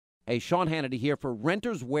Hey, Sean Hannity here for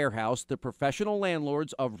Renters Warehouse, the professional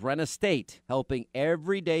landlords of Rent Estate, helping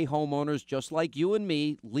everyday homeowners just like you and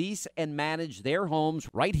me lease and manage their homes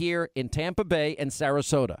right here in Tampa Bay and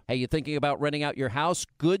Sarasota. Hey, you thinking about renting out your house?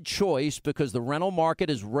 Good choice, because the rental market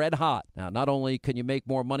is red hot. Now, not only can you make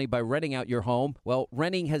more money by renting out your home, well,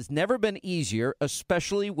 renting has never been easier,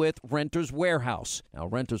 especially with Renters Warehouse. Now,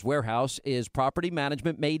 Renters Warehouse is property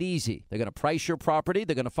management made easy. They're going to price your property.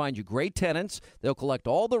 They're going to find you great tenants. They'll collect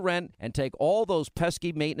all the rent and take all those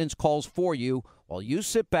pesky maintenance calls for you while you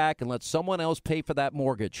sit back and let someone else pay for that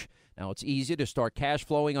mortgage. Now, it's easy to start cash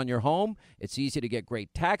flowing on your home. It's easy to get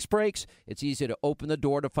great tax breaks. It's easy to open the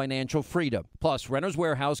door to financial freedom. Plus, Renters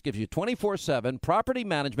Warehouse gives you 24/7 property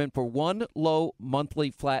management for one low monthly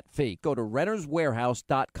flat fee. Go to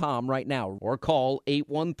renterswarehouse.com right now or call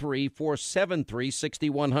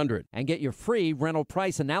 813-473-6100 and get your free rental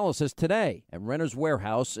price analysis today. And Renters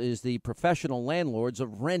Warehouse is the professional landlords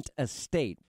of Rent Estate.